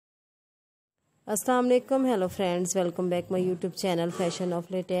Assalamu alaikum. Hello friends, welcome back my YouTube channel Fashion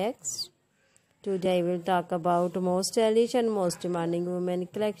of Latex. Today I will talk about most stylish and most demanding women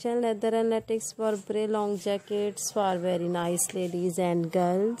collection, leather and latex Burberry long jackets for very nice ladies and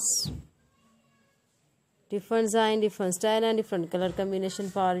girls. Different design, different style and different color combination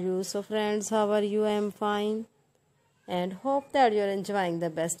for you. So friends, how are you? I am fine and hope that you are enjoying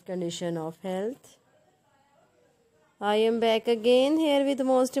the best condition of health. I am back again here with the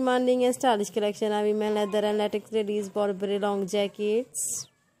most demanding and stylish collection of women leather and latex ladies Burberry long jackets.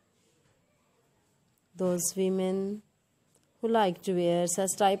 Those women who like to wear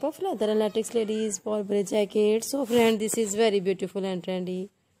such type of leather and latex ladies Burberry jackets. So friend, this is very beautiful and trendy.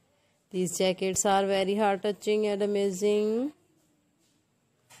 These jackets are very heart touching and amazing.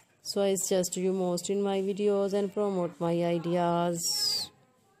 So I suggest you most in my videos and promote my ideas.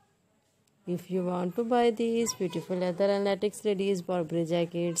 If you want to buy these beautiful leather and latex ladies Burberry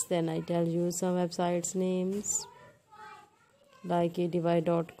jackets, then I tell you some websites names like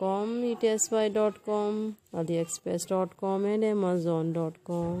edy.com, etsy.com, aliexpress.com and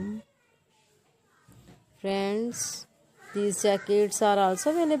amazon.com. Friends, these jackets are also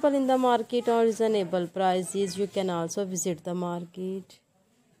available in the market on reasonable prices. You can also visit the market.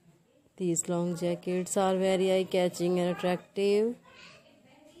 These long jackets are very eye-catching and attractive.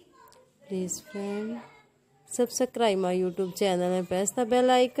 Please friend, subscribe my YouTube channel and press the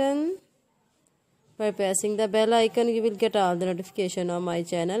bell icon. By pressing the bell icon, you will get all the notification of my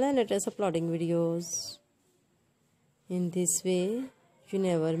channel and latest uploading videos. In this way, you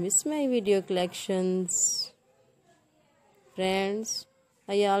never miss my video collections. Friends,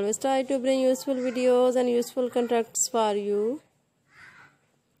 I always try to bring useful videos and useful contacts for you.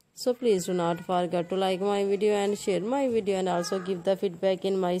 So please do not forget to like my video and share my video and also give the feedback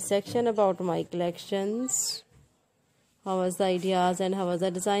in my section about my collections. How was the ideas and how was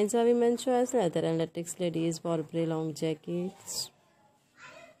the designs of women's choice leather and latex ladies Burberry long jackets.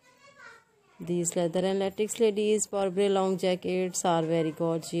 These leather and latex ladies Burberry long jackets are very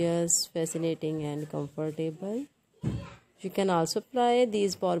gorgeous, fascinating and comfortable. You can also apply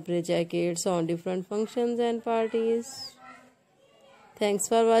these Burberry jackets on different functions and parties. Thanks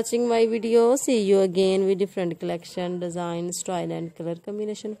for watching my video. See you again with different collection, design, style and color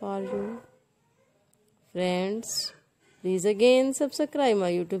combination for you. Friends, please again subscribe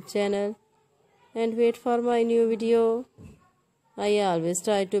my YouTube channel and wait for my new video. I always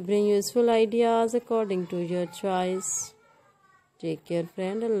try to bring useful ideas according to your choice. Take care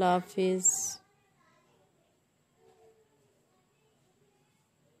friend. Allah Hafiz.